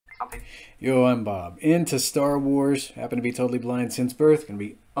Yo, I'm Bob. Into Star Wars. Happen to be totally blind since birth. Gonna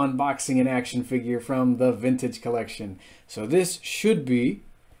be unboxing an action figure from the Vintage Collection. So this should be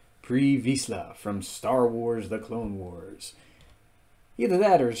Vizsla from Star Wars: The Clone Wars. Either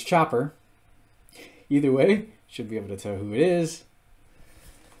that or it's Chopper. Either way, should be able to tell who it is.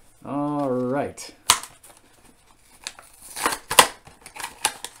 Alright.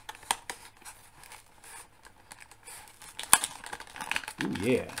 Ooh,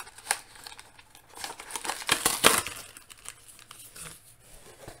 yeah.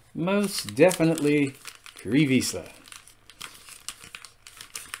 Most definitely Vizsla.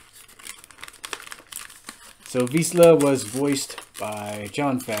 So Vizsla was voiced by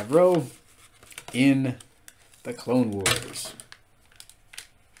Jon Favreau in The Clone Wars.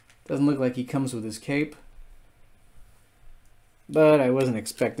 Doesn't look like he comes with his cape, but I wasn't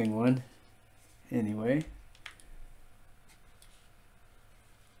expecting one. Anyway.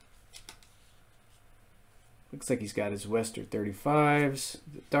 Looks like he's got his Western 35s,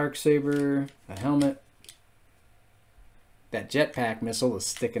 the Darksaber, a helmet. That jetpack missile is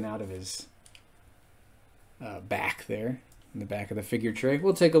sticking out of his back there, in the back of the figure tray.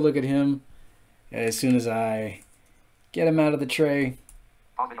 We'll take a look at him as soon as I get him out of the tray.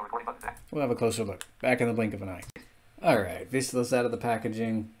 We'll have a closer look. Back in the blink of an eye. Alright, Vizsla's out of the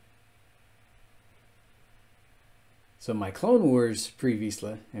packaging. So my Clone Wars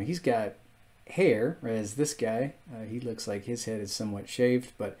pre-Vizsla, and he's got hair, whereas this guy, he looks like his head is somewhat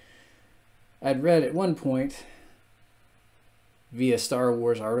shaved, but I'd read at one point via Star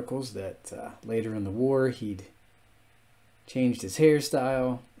Wars articles that later in the war he'd changed his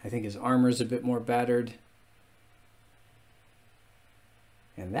hairstyle. I think his armor's a bit more battered.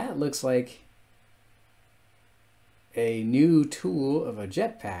 And that looks like a new tool of a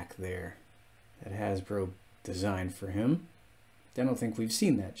jetpack there that Hasbro designed for him. I don't think we've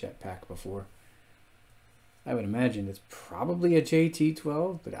seen that jetpack before. I would imagine it's probably a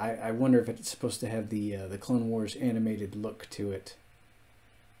JT-12, but I wonder if it's supposed to have the Clone Wars animated look to it.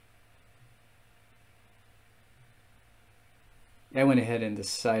 I went ahead and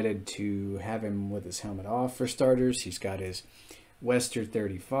decided to have him with his helmet off for starters. He's got his Western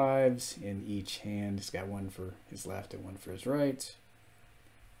 35s in each hand. He's got one for his left and one for his right.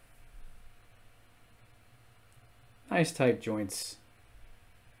 Nice tight joints.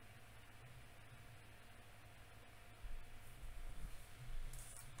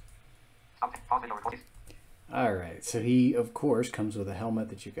 Alright, so he, of course, comes with a helmet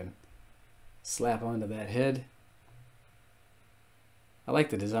that you can slap onto that head. I like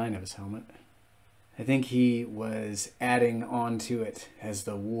the design of his helmet. I think he was adding on to it as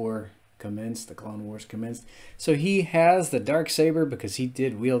the war commenced, the Clone Wars commenced. So he has the Darksaber because he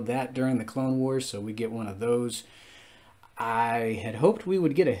did wield that during the Clone Wars, so we get one of those. I had hoped we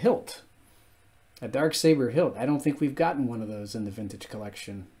would get a hilt, a Darksaber hilt. I don't think we've gotten one of those in the Vintage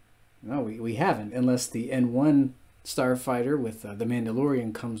Collection. No, we haven't, unless the N1 Starfighter with the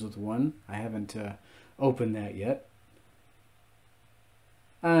Mandalorian comes with one. I haven't opened that yet.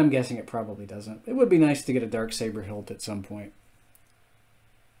 I'm guessing it probably doesn't. It would be nice to get a Darksaber hilt at some point.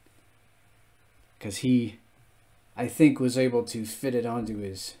 Because he, I think, was able to fit it onto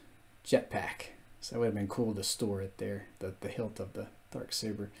his jetpack. So that would have been cool to store it there, the hilt of the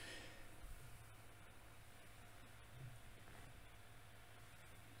Darksaber.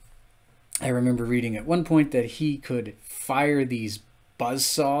 I remember reading at one point that he could fire these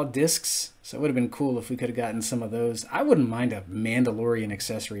buzzsaw discs. So it would have been cool if we could have gotten some of those. I wouldn't mind a Mandalorian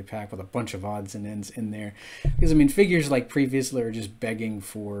accessory pack with a bunch of odds and ends in there. Because, I mean, figures like Vizsla are just begging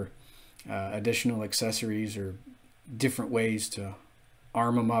for additional accessories or different ways to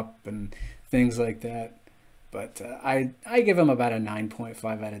arm them up and things like that. But I give him about a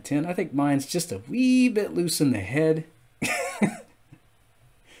 9.5 out of 10. I think mine's just a wee bit loose in the head.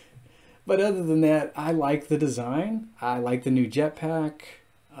 But other than that, I like the design. I like the new jetpack.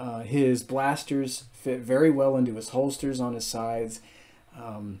 His blasters fit very well into his holsters on his sides.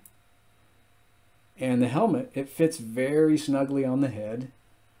 And the helmet, it fits very snugly on the head.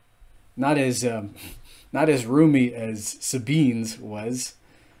 Not as roomy as Sabine's was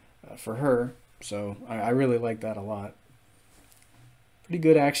for her. So I really like that a lot. Pretty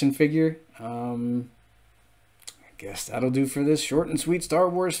good action figure. Guess that'll do for this short and sweet Star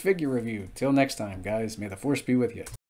Wars figure review. Till next time, guys, may the Force be with you.